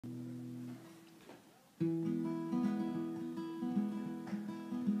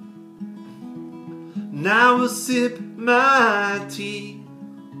And I will sip my tea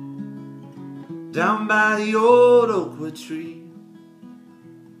down by the old oakwood tree,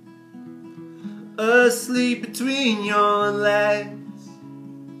 asleep between your legs,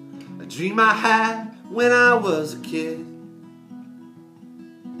 a dream I had when I was a kid,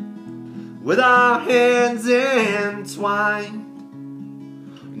 with our hands entwined,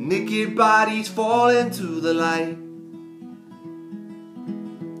 naked bodies fall into the light,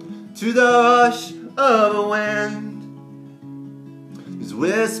 to the hush of a wind, whose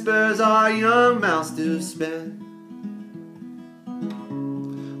whispers our young mouths do spin.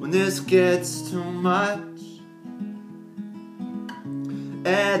 When this gets too much,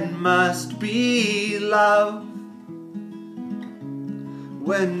 it must be love.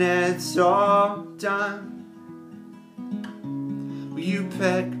 When it's all done, will you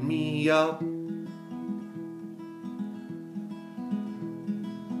pick me up?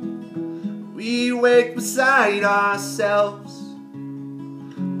 We wake beside ourselves,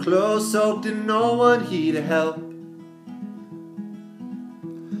 clothes soaked and no one here to help.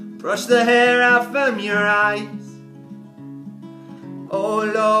 Brush the hair out from your eyes. Oh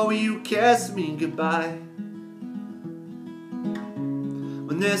Lord, will you kiss me goodbye?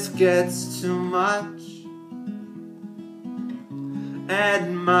 When this gets too much, it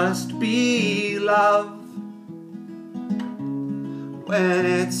must be love. When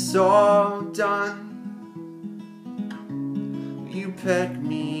it's all done, you pick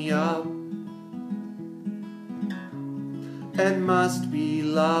me up. It must be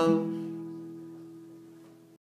love.